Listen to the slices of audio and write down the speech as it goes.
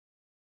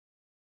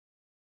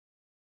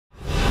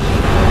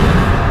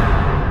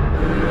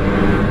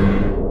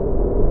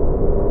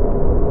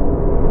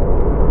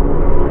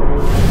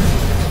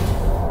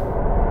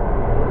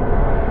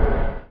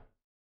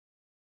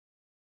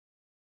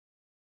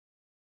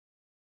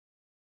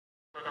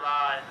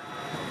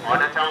On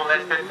the tone,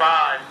 less than 5. We're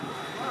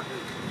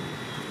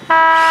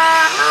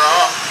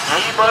off.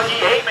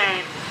 Buggy,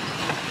 amen.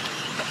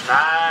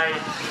 Nice.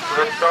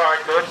 Good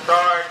start, good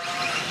start.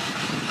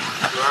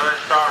 Good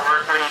start,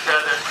 work with each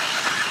other.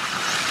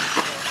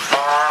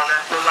 Oh,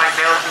 that looks like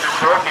Nelson is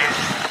broken.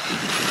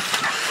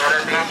 So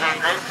that's AJ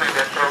Grimson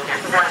that's broken.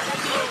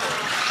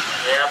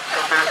 Yep,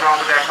 something's wrong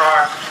with that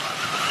car.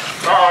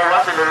 Uh-oh,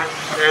 what's it doing?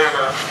 There you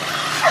go.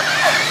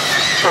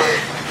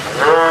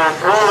 Oh,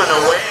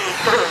 pulling away.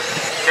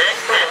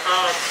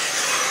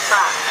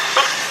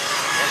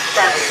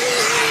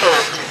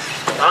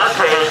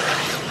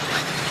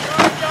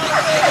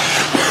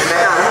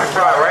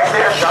 Right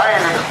there,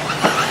 shining.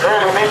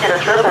 Really making a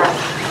triple.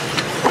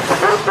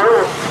 Good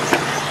through.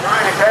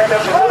 Trying to catch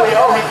up to Louis.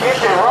 Oh, he gets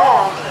it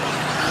wrong.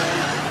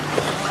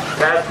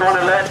 That's going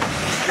to let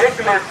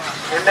Nicholas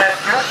in that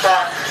two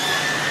spot.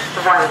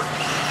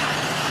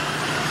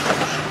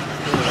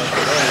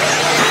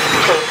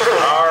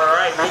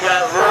 Alright, we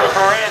got Luis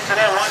Perez to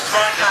that one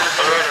spot.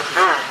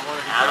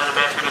 Out of the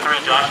best of the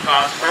 3, Josh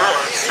Cox 4.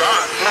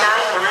 John,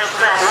 Perez to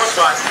that 4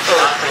 spot.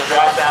 Johnson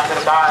drops down to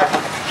the 5.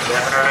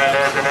 Devin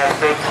Hernandez in that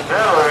 6.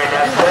 Miller in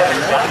that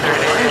 7. Johnson in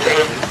that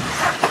 8.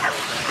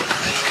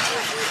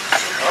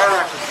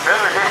 Oh,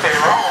 Miller hit it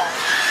wrong.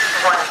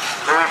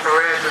 Luis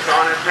Perez is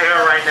on his tail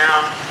right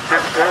now.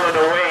 Just pulling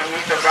away.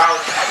 He's about,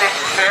 I think,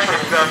 7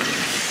 stuff.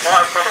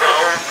 Far from the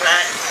old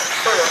pack.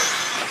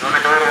 On the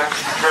middle,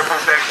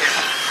 triple section.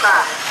 8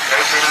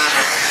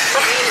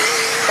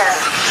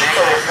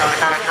 Nicholas coming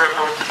to the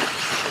triple.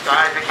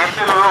 Tries to get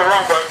to the little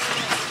wrong, but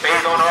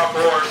stays on all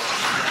fours.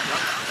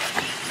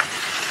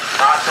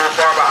 Not too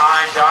far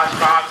behind. Josh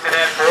Cox in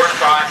that 4th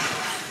spot.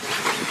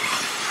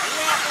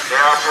 They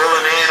are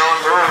pulling in on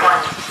Louis.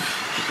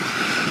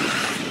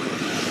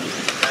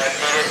 That's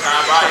it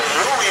time by.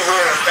 Louis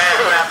with a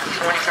fast lap of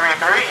 23.3.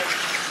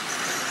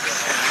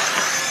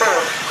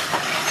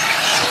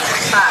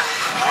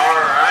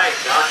 Alright,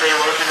 Dante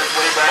working his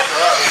way back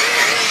up.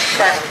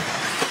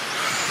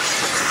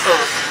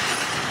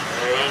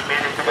 8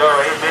 minutes to go,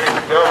 8 minutes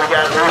to go. We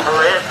got Luis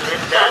Perez in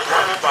that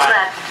 1 spot.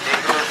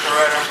 Nicholas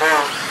Froyd on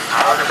boom.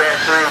 Out on the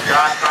back 3,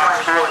 Josh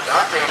Cox 4,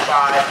 Dante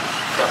 5.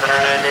 Devin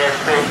Hernandez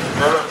 6.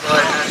 Miller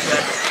Froyd in that 7.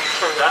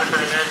 Jonathan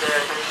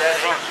Hernandez in that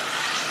 8.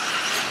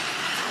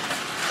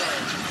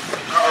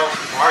 Uh-oh,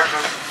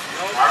 Marshall.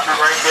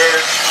 Marshall right there.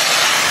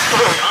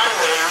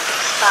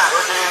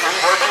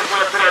 Working his way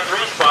up to that 3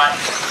 spot.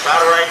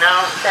 Battle right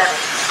now, 7.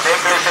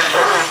 Nicholas and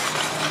Louis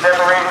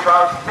separated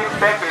about 6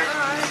 seconds.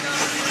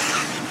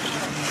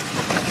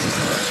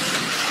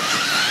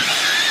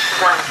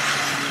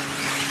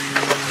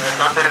 There's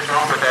nothing that's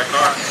wrong with that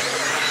car.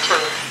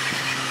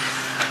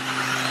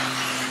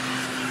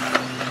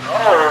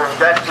 Oh,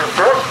 that's the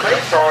 4th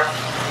place car.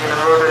 Getting a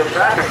little bit of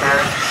traffic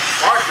there.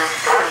 Marshall.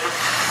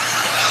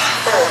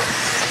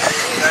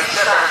 That's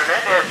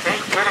Hernandez.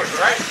 Can't get it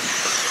right.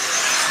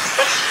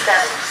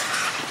 7.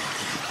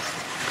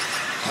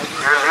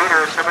 Your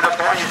leader is coming up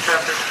on you,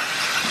 Chester.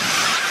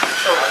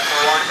 That's the 1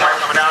 car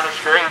coming down the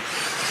street.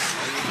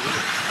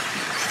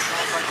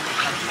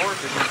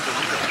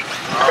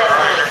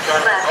 Alright, that's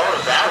got the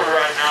battle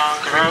right now.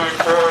 3 and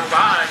 4 and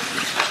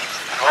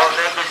 5. All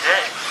neck and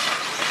neck.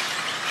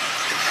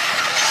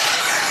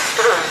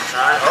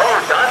 Oh,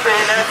 Dante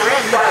in that 3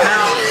 spot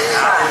now.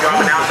 Now he's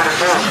dropping down to the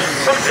 2.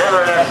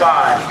 Miller in that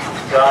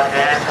 5. John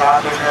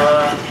Hancock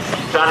and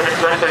Jonathan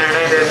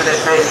Hernandez in that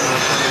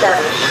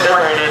 6.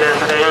 Miller Hernandez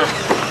in that 8.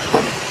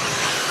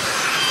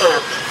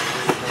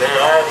 They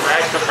all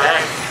back to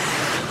back.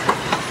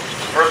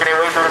 Working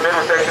their way through the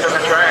middle section of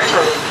the track.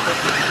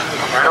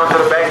 Right onto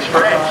the back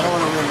stretch.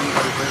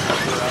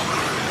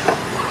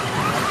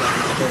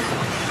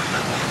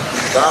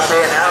 Dante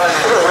and Allen is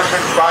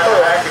pushing spots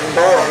back and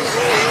forth.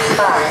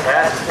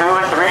 That's 2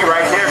 and 3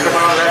 right there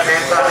coming on the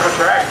left-hand side of the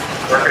track.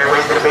 Working their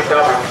way to the big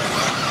double.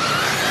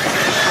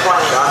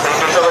 Dante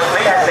gets over the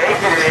lead, saves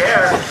it in the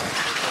air.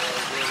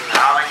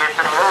 Allen gets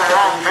to the little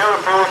wrong field,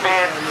 moves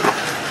in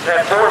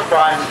that 4th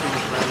spot.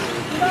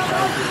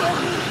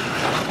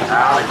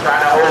 Allen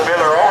trying to hold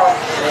Miller off.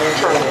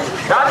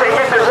 Dante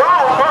gets it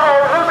wrong. Uh-oh,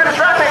 a little bit of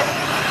traffic.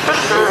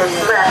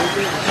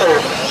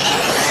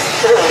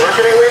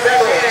 Working their way back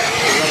in.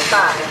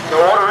 The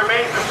order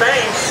remains the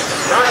same.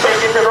 Dante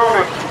gets it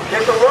wrong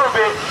just a little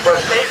bit, but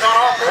stays on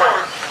all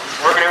fours.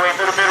 Working their way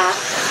through the middle.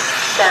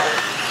 7.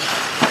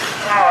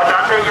 Oh,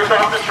 Dante gets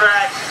off the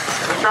track.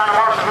 He's trying to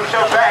marshal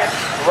himself back.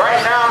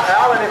 Right now,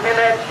 Allen is in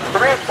that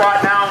 3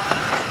 spot now.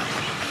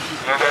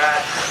 You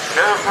got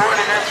Miller Froyd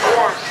in that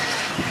 4.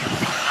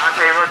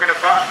 Dante working the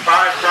 5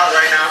 spot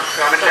right now.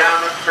 Coming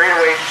down the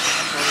straightaway.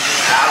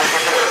 Allen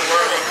gets it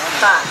working.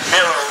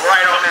 Miller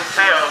right on his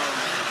tail.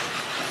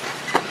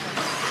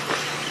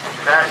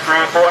 That's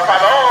 3, 4, 5.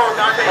 Oh,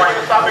 Dante, you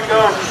can stop and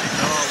go. 7.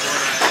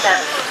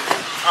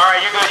 All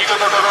right, you go, go.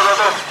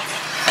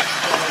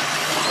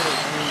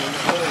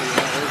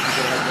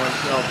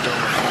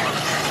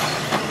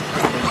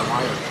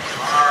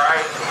 All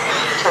right.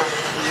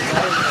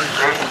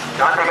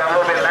 Dante got a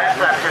little bit of lap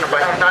traction,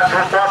 but he's not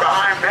too far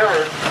behind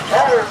Miller.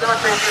 Oh,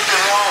 Dante gets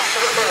it wrong.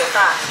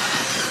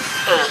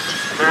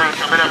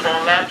 up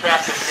on lap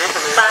traffic.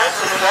 Nicholas.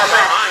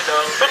 Behind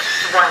though.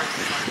 1.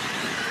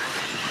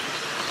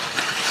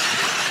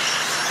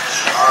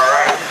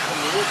 Alright.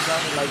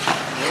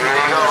 Here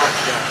we go.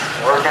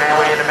 Working our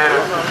way in the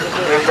middle.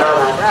 Big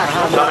double.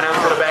 Coming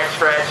into the back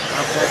stretch.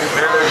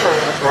 Miller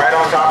right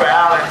on top of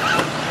Allen.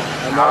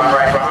 Allen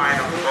right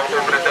behind him. Both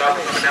over the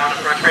double. Coming down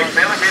the front straight.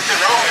 Miller gets it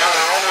wrong.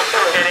 Allen almost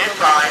took that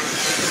inside.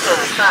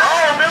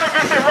 Oh, Miller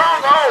gets it wrong.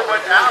 Oh,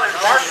 but Allen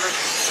partially.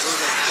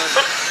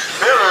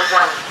 Miller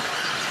won.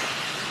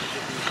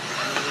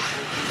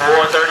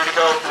 4:30 to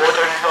go. 4:30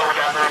 to go. We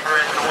got Luis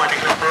Perez and the 1 to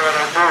go for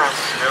the 2.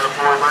 Miller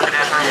 4 working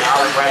at 3.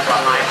 Allen right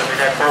behind him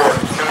at 4.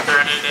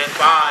 2:30 and then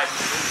 5.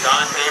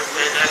 Dante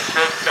in at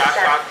 6. Josh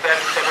Cox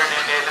 7. Silver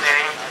Hernandez and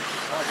 8.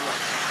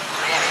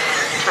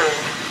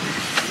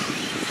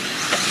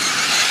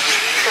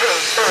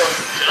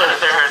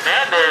 Jonathan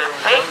Hernandez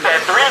takes that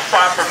 3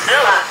 spot from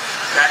Miller.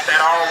 Got that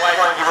all white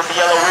one with the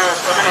yellow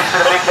wheels coming into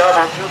the big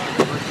double.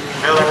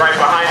 Miller right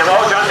behind him.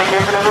 Oh, Jonathan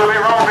gets it a little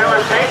bit wrong. Miller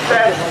takes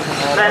that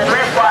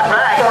 3 spot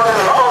back.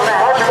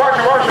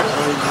 Watch it.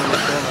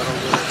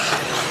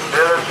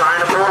 Miller's trying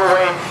to pull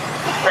away.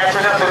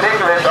 Catching up to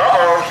Nicholas.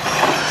 Uh-oh.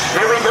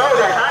 Here we go.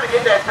 They're trying to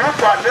get that 3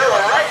 spot.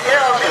 Miller right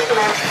there on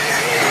Nicholas.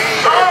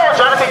 Oh,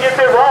 Jonathan gets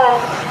it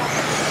wrong.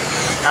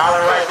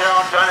 Allen right there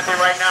on Jonathan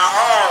right now.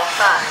 Oh,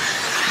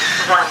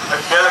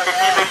 if Miller can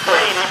keep it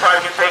clean, he probably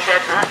can take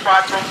that 2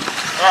 spot from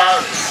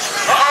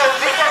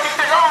Nico gets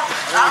it wrong.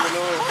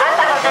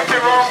 Both gets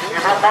it wrong. He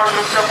broke Martin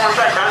looks up on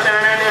track. Jonathan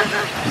Hernandez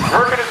is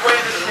working his way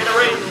in the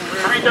race.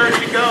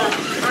 3:30 to go.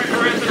 Luis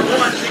Perez to the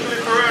 1.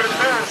 Nicholas Perez to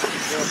 2.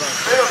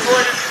 Middle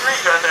Froyd to 3.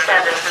 Jonathan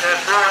Hernandez to that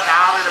 4.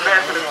 Allen in the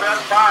back to the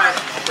 5.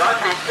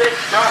 Dante 6.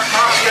 Josh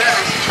Cox 7.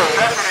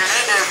 Jonathan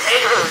Hernandez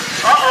 8.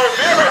 Uh-oh,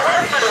 Miller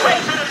works his way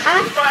to the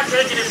 2 spot,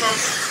 taking it from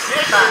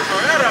Nicholas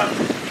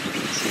Perez.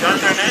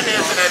 Jonathan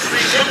Hernandez in that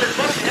 3. Nicholas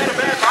must have had a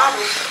bad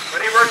bobble,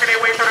 but they working their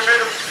way through the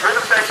middle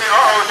section.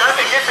 Uh-oh,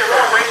 Jonathan gets it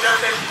wrong. Wait,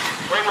 Jonathan.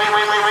 Wait.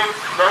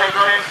 Go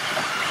ahead.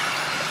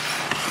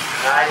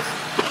 Nice.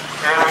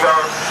 There we go.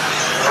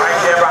 Right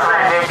there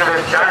behind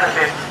Nicholas.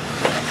 Jonathan.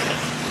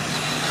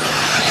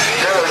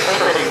 Really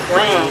keeping it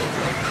clean.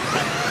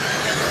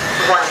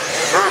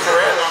 Luis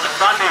Perez on the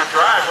Sunday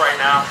drive right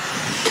now.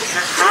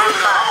 Just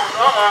cruising along.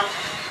 Uh-oh.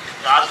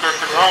 Josh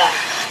gets it wrong.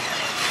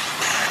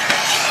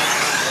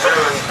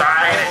 Luis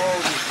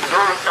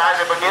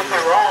Isaac, but gets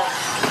it wrong.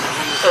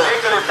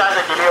 Nicholas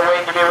Isaac, give me a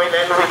wait, man. Here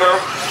we go.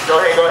 Go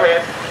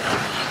ahead.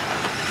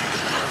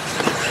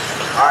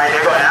 Alright,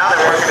 there go Allen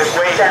working his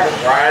way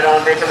right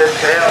on Nicholas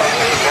Bell.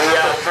 We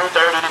got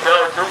 2:30 to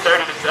go.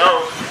 2:30 to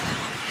go.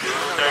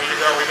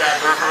 We got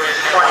Luis Perez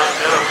and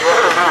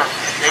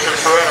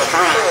Nicholas Perez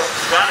 3.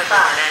 Jonathan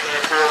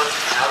Hernandez 4.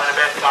 Allen the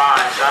best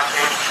 5.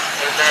 Jonathan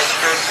is that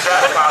 6.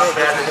 About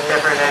 7.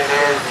 Different than it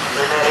is.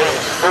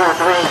 2,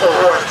 3,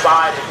 4,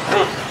 5, and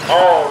 6.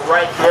 All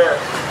right there.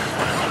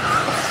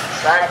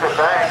 Back to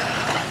back.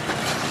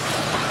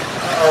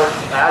 Oh,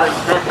 Alex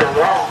did it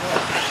wrong.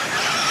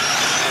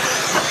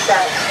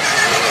 7.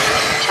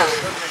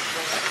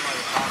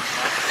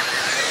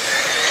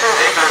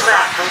 Nicholas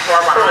not too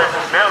far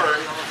behind Miller.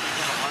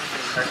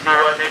 Let's see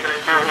what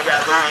Nicholas do. He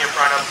got Louis in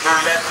front of him.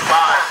 Louis left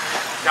 5.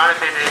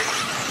 Jonathan is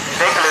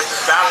Nicholas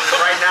is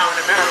battling right now in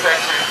the middle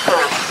section.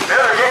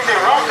 Miller gets it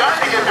wrong.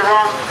 Jonathan gets it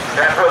wrong.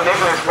 That put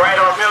Nicholas right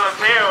on Miller's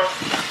tail.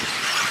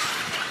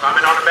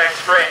 Coming on the back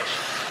stretch.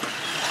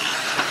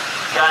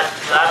 Got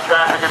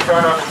traffic in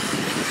front of him.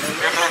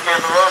 Nicholas gets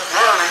a little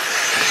slowly.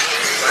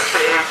 Let's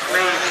see,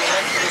 clean.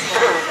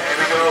 There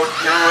we go.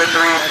 2 and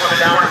 3.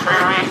 Coming down the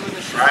freeway.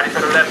 Right into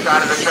the left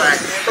side of the track.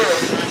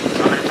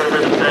 Coming into the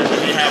middle section.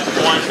 We have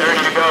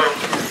 1:30 to go.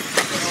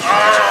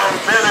 Oh,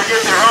 Miller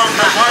gets it wrong.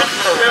 But watch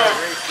himself.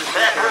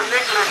 That was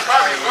Nicholas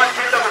probably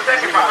 1/10 of a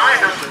second behind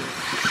him.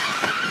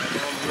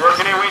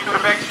 Working their way through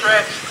the back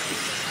stretch.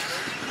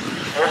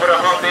 Over the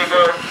hump they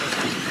go.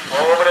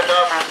 Over the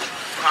double.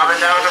 Coming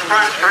down the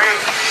front straight.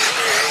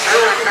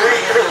 2 and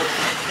 3.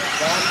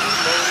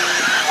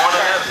 On the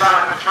left side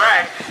of the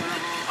track.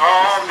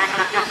 Oh,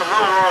 Nicholas gets a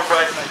little wrong,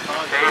 but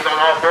stays on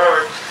all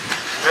fours.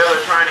 Miller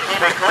trying to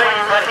keep it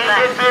clean, but he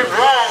gets it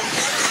wrong.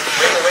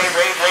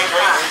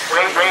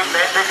 Wait.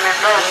 Let Nicholas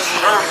go.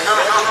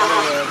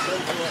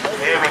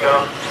 There we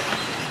go.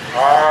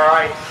 All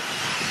right.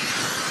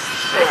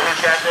 Nicholas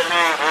got the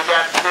lead. We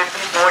got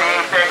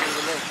 48 seconds.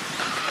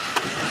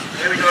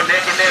 Here we go,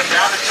 neck and neck,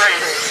 down the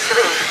straight.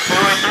 2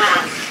 and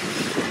 3.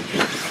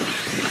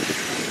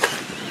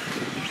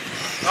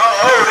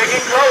 Oh, they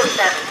get close.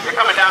 They're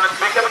coming down the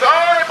street. Oh,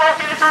 they both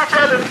get into each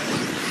other.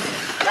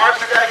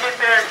 Marshall got to get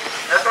there.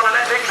 That's going to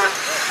let Nicholas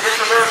get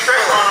a little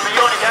straight on him. He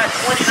only got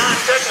 29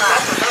 seconds.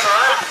 That's another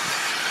lap.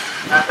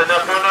 That's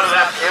enough for another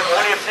lap.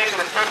 Only if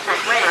Nicholas takes it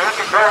clean, he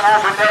can go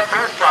home with that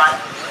 2 spot.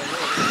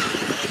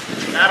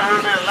 Got a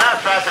little bit of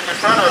lap traffic in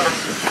front of him.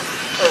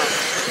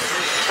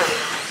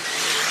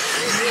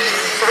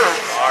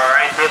 All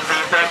right, 15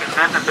 seconds.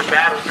 This is the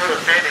battle to the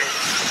finish.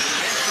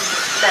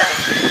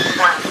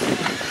 7, 1.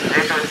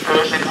 Nicholas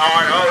pushing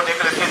hard. Oh,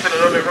 Nicholas gets it a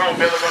little bit wrong.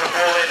 Miller going to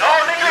pull it. Oh,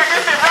 Nicholas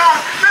gets it wrong.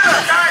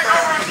 Miller dives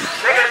over.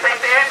 They're going to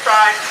take the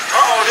outside.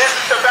 Uh-oh, this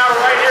is the battle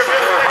right here.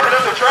 Middle section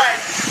of the track.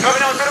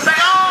 Coming on to the back.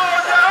 Oh,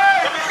 no!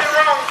 He did it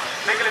wrong.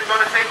 Nicholas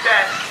going to take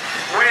that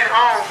win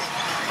home.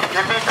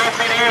 If he takes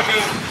it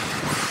easy.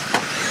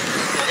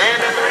 In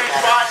the 3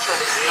 spots.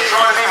 It's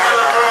going to be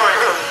Miller Froyd.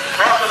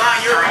 Cross the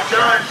line, you'll be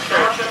done.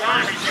 Cross the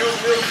line, you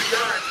will be